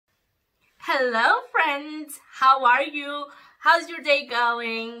Hello friends, how are you? How's your day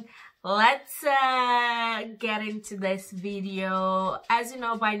going? Let's get into this video. As you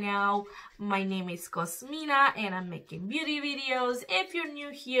know by now, my name is Cosmina and I'm making beauty videos. If you're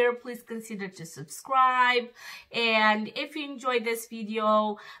new here, please consider to subscribe. And if you enjoyed this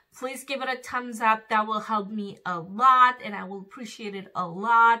video, please give it a thumbs up. That will help me a lot and I will appreciate it a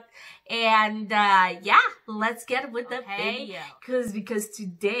lot. And yeah, let's get with the video. Because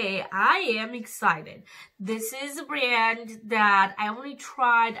today I am excited. This is a brand that I only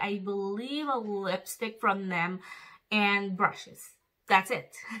tried, I believe, a lipstick from them and brushes. That's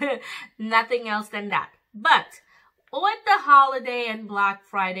it. Nothing else than that. But with the holiday and Black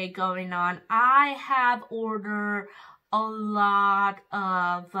Friday going on, I have ordered a lot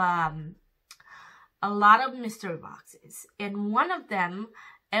of mystery boxes, and one of them,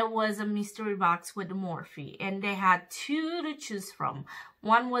 it was a mystery box with Morphe, and they had two to choose from.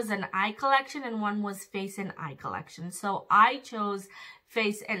 One was an eye collection and one was face and eye collection. So I chose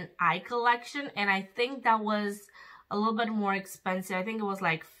face and eye collection, and I think that was a little bit more expensive. I think it was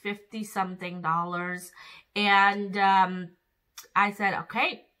like $50 something. And I said,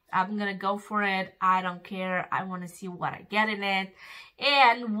 okay, I'm gonna go for it. I don't care. I want to see what I get in it.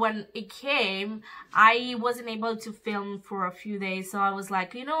 And when it came, I wasn't able to film for a few days. So I was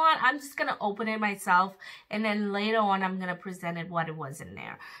like, you know what? I'm just gonna open it myself. And then later on, I'm gonna present it what it was in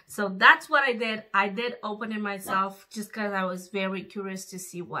there. So that's what I did. I did open it myself just because I was very curious to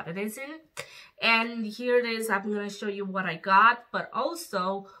see what it is in. And here it is. I'm gonna show you what I got. But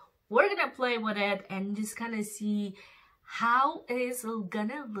also, we're gonna play with it and just kind of see how it is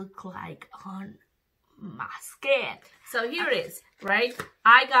gonna look like on my skin. So here it is, right?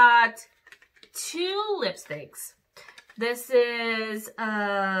 I got two lipsticks. This is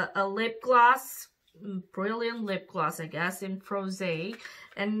a lip gloss, brilliant lip gloss, I guess, in Frosé.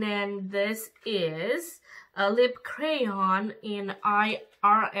 And then this is a lip crayon in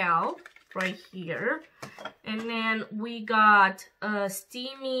IRL right here. And then we got a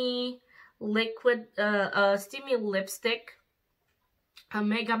steamy liquid, steamy lipstick, a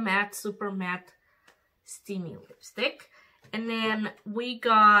mega matte, super matte steamy lipstick. And then we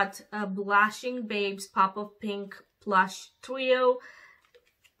got a Blushing Babes Pop of Pink Plush Trio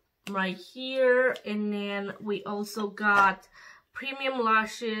right here. And then we also got premium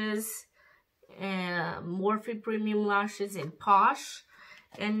lashes, Morphe premium lashes in Posh.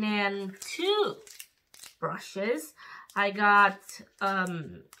 And then two brushes. I got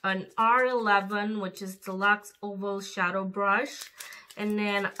an R11, which is Deluxe Oval Shadow Brush. And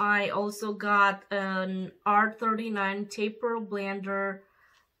then I also got an R39 Taper Blender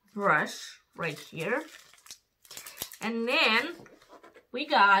brush right here. And then we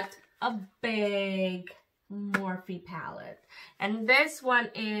got a big Morphe palette. And this one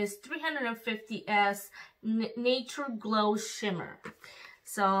is 350S Nature Glow Shimmer.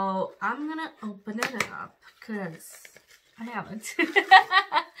 So I'm gonna open it up because I haven't.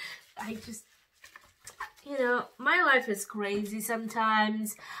 I just, you know, my life is crazy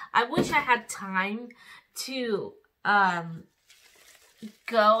sometimes. I wish I had time to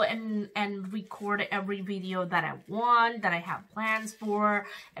go and record every video that I want, that I have plans for,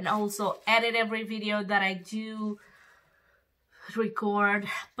 and also edit every video that I do record,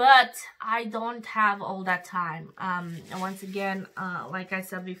 but I don't have all that time. And once again, like I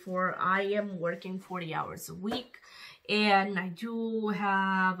said before, I am working 40 hours a week, and I do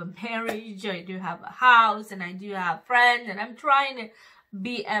have a marriage, I do have a house, and I do have friends, and I'm trying to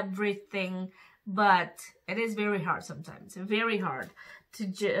be everything, but it is very hard sometimes, very hard to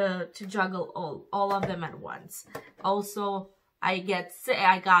juggle all of them at once. Also, I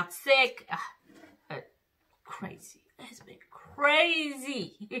got sick. Crazy. It's been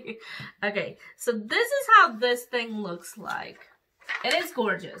crazy. Okay, so this is how this thing looks like. It is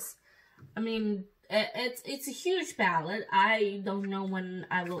gorgeous. I mean, it's a huge palette. I don't know when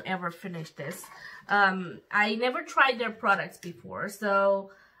I will ever finish this. I never tried their products before,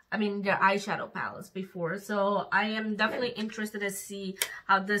 so I mean their eyeshadow palettes before, so I am definitely interested to see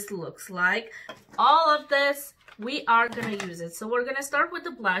how this looks like. All of this, we are gonna use it. So we're gonna start with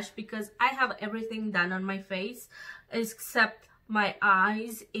the blush because I have everything done on my face except my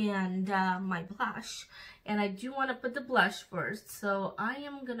eyes and my blush, and I do want to put the blush first. So I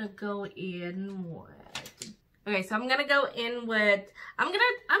am gonna go in with, okay, so I'm gonna go in with, I'm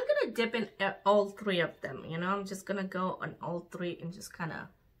gonna dip in all three of them, you know. I'm just gonna go on all three and just kind of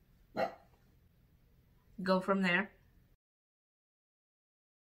go from there.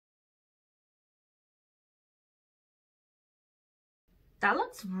 That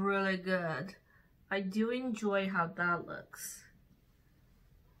looks really good. I do enjoy how that looks.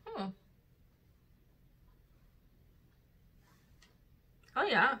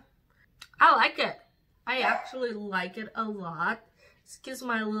 yeah, I like it. I actually like it a lot. Excuse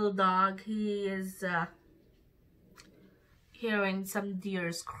my little dog. He is hearing some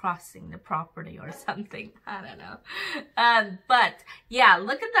deers crossing the property or something. I don't know. But yeah,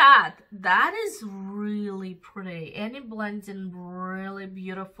 look at that. That is really pretty. And it blends in really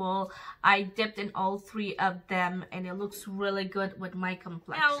beautiful. I dipped in all three of them and it looks really good with my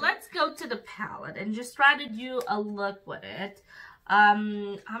complexion. Now let's go to the palette and just try to do a look with it.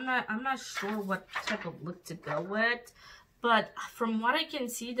 I'm not sure what type of look to go with, but from what I can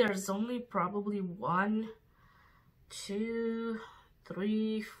see, there's only probably 1, 2,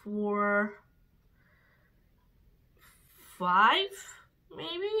 3, 4, 5,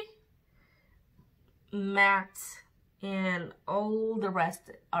 maybe matte, and all the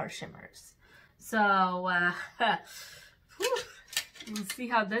rest are shimmers. So we'll see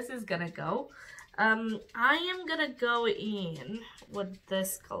how this is gonna go. I am gonna go in with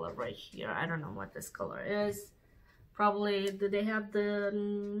this color right here. I don't know what this color is. Probably, do they have the,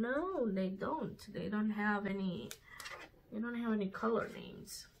 no, they don't. They don't have any color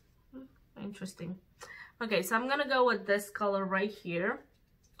names. Interesting. Okay, so I'm gonna go with this color right here,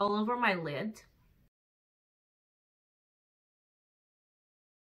 all over my lid.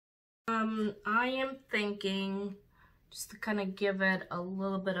 I am thinking, just to kind of give it a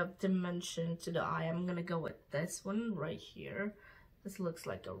little bit of dimension to the eye, I'm gonna go with this one right here. This looks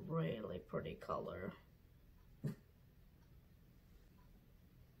like a really pretty color.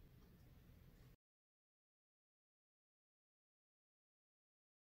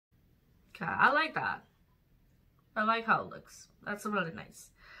 Okay, I like that. I like how it looks. That's really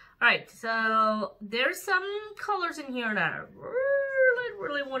nice. Alright, so there's some colors in here that I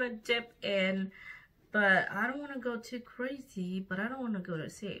really want to dip in, but I don't want to go too crazy, but I don't want to go too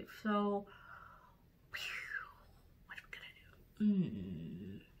safe. So, what are we gonna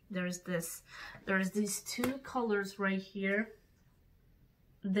do? There's these two colors right here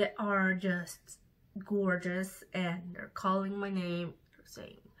that are just gorgeous, and they're calling my name. They're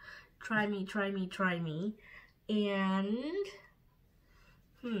saying, try me, try me, try me. And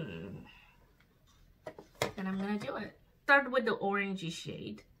I'm gonna do it. Start with the orangey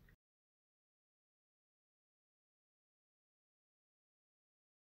shade.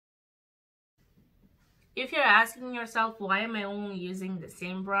 If you're asking yourself, why am I only using the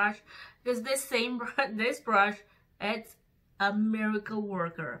same brush? Because this brush, it's a miracle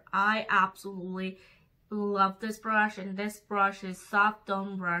worker. I absolutely love this brush, and this brush is Soft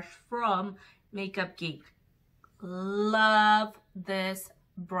Dome Brush from Makeup Geek. Love this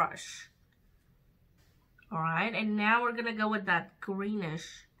brush. Alright, and now we're gonna go with that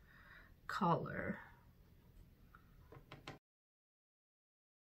greenish color.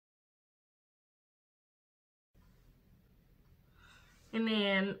 And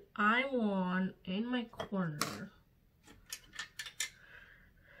then I want, in my corner,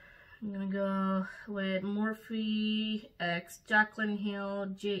 I'm gonna go with Morphe X Jaclyn Hill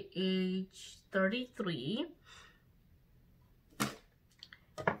JH33.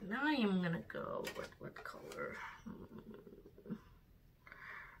 Now I am gonna go with what color?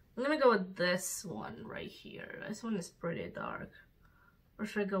 I'm gonna go with this one right here. This one is pretty dark. Or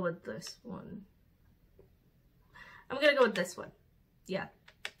should I go with this one? I'm gonna go with this one. Yeah,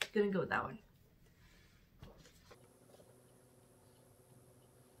 gonna go with that one.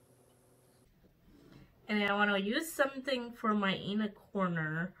 And then I want to use something for my inner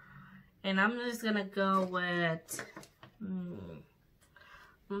corner, and I'm just gonna go with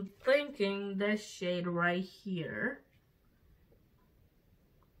I'm thinking this shade right here,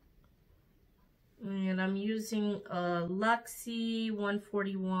 and I'm using a Luxie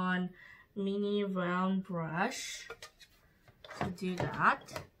 141 mini round brush to do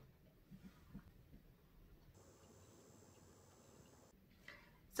that.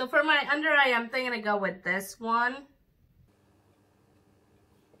 So for my under eye, I'm thinking to go with this one.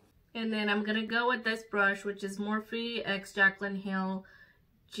 And then I'm gonna go with this brush, which is Morphe X Jaclyn Hill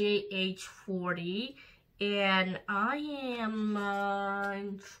JH40. And I am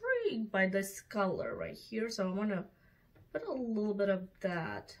intrigued by this color right here. So I wanna put a little bit of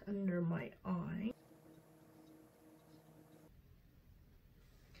that under my eye.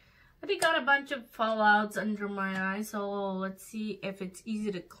 I got a bunch of fallouts under my eye, so let's see if it's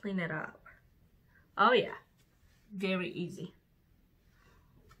easy to clean it up. Oh yeah, very easy.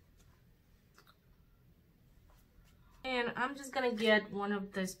 And I'm just gonna get one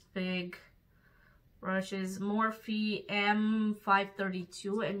of this big brushes, Morphe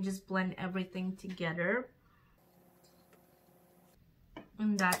M532, and just blend everything together.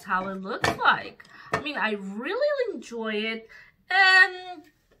 And that's how it looks like. I mean, I really enjoy it.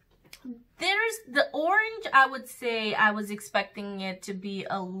 There's the orange. I would say I was expecting it to be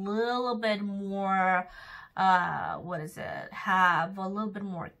a little bit more, what is it? Have a little bit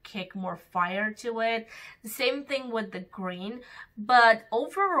more kick, more fire to it. The same thing with the green, but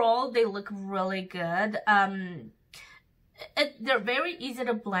overall they look really good. They're very easy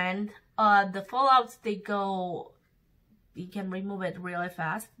to blend. The fallouts, they go, you can remove it really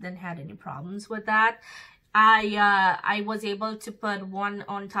fast. Didn't have any problems with that. I was able to put one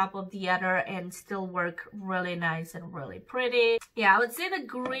on top of the other and still work really nice and really pretty. Yeah, I would say the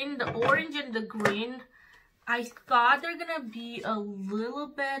green, the orange and the green, I thought they're gonna be a little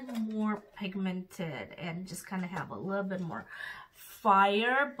bit more pigmented and just kind of have a little bit more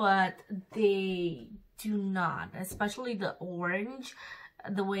fire, but they do not, especially the orange.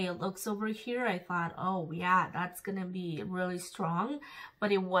 The way it looks over here, I thought, oh yeah, that's gonna be really strong,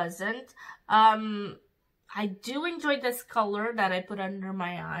 but it wasn't. I do enjoy this color that I put under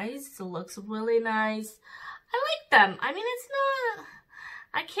my eyes. It looks really nice. I like them. I mean, it's not,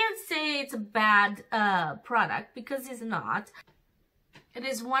 I can't say it's a bad product, because it's not. It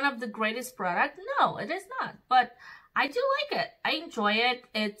is one of the greatest products. No, it is not. But I do like it. I enjoy it.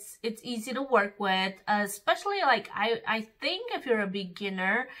 It's easy to work with, especially like I think if you're a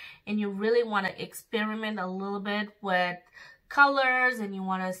beginner and you really want to experiment a little bit with colors and you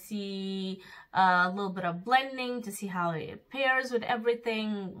want to see a little bit of blending to see how it pairs with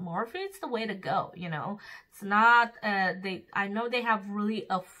everything, Morphe is the way to go. You know, it's not I know they have really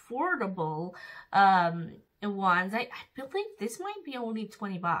affordable ones. I believe this might be only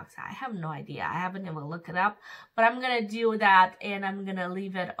 20 bucks. I have no idea. I haven't even looked it up, but I'm gonna do that and I'm gonna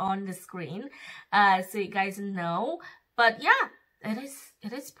leave it on the screen so you guys know. But yeah, it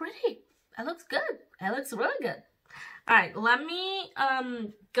is pretty. It looks good. It looks really good. All right, let me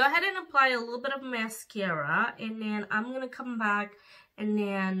go ahead and apply a little bit of mascara, and then I'm gonna come back and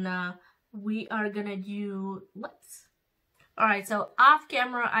then we are gonna do lips. All right, so off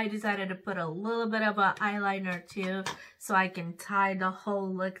camera, I decided to put a little bit of an eyeliner too, so I can tie the whole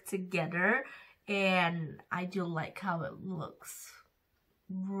look together. And I do like how it looks,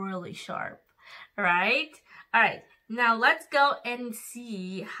 really sharp, right? All right, now let's go and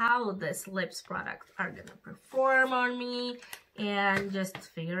see how this lips products are gonna perform on me and just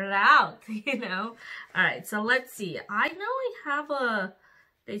figure it out, you know? All right, so let's see. I know I have a,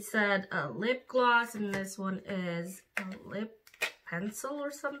 they said a lip gloss, and this one is a lip pencil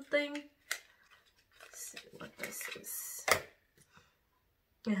or something. Let's see what this is.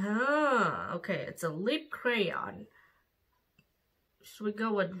 Okay, it's a lip crayon. Should we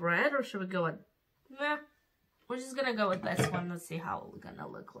go with red or should we go with, nah, we're just gonna go with this one. Let's see how it's gonna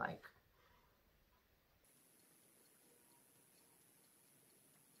look like.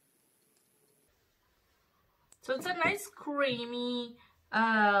 So it's a nice creamy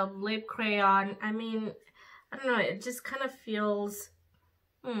lip crayon. I mean, I don't know, it just kind of feels,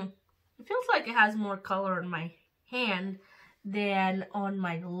 it feels like it has more color in my hand than on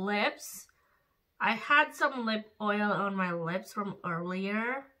my lips. I had some lip oil on my lips from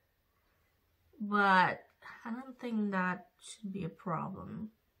earlier, but I don't think that should be a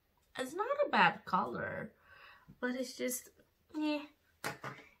problem. It's not a bad color, but it's just, you know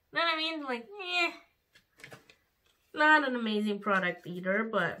what I mean? Like, not an amazing product either,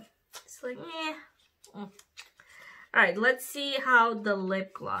 but it's like, Alright, let's see how the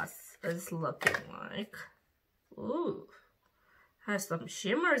lip gloss is looking like. Ooh, has some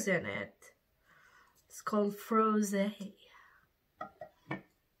shimmers in it. It's called Froze. It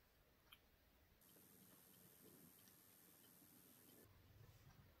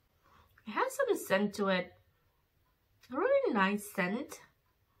has some scent to it. A really nice scent.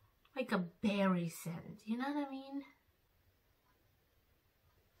 Like a berry scent, you know what I mean?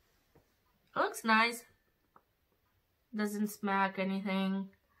 It looks nice. Doesn't smack anything.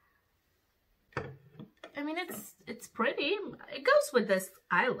 I mean, it's pretty. It goes with this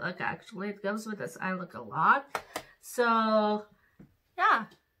eye look, actually. It goes with this eye look a lot. So, yeah.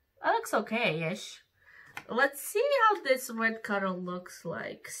 It looks okay-ish. Let's see how this red color looks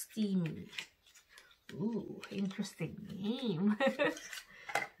like. Steamy. Ooh, interesting name.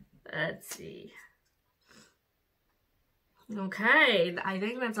 Let's see. Okay, I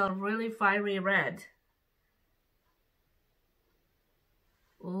think that's a really fiery red.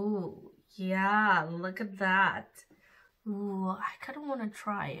 Ooh, yeah, look at that. Ooh, I kind of want to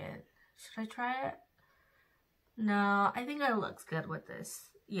try it. Should I try it? No, I think it looks good with this.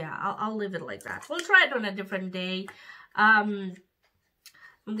 Yeah, I'll leave it like that. We'll try it on a different day. I'm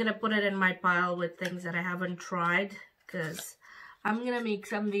gonna put it in my pile with things that I haven't tried, because I'm gonna make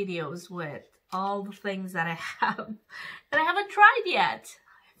some videos with all the things that I have that I haven't tried yet.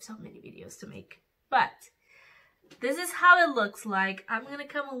 I have so many videos to make, but this is how it looks like. I'm gonna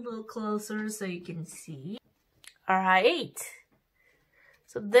come a little closer so you can see. All right.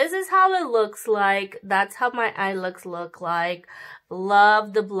 So this is how it looks like. That's how my eye looks like.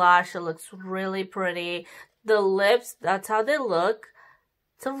 Love the blush. It looks really pretty. The lips, that's how they look.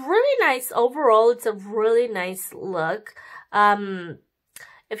 It's a really nice, overall, it's a really nice look.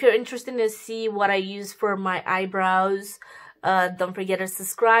 If you're interested to see what I use for my eyebrows, don't forget to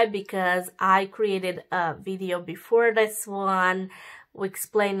subscribe because I created a video before this one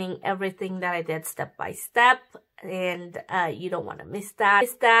explaining everything that I did step by step, and you don't want to miss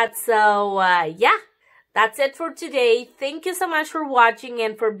that. So yeah, that's it for today. Thank you so much for watching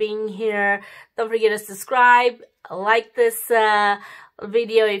and for being here. Don't forget to subscribe, like this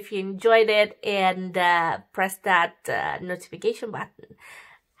video if you enjoyed it, and press that notification button.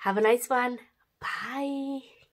 Have a nice one. Bye.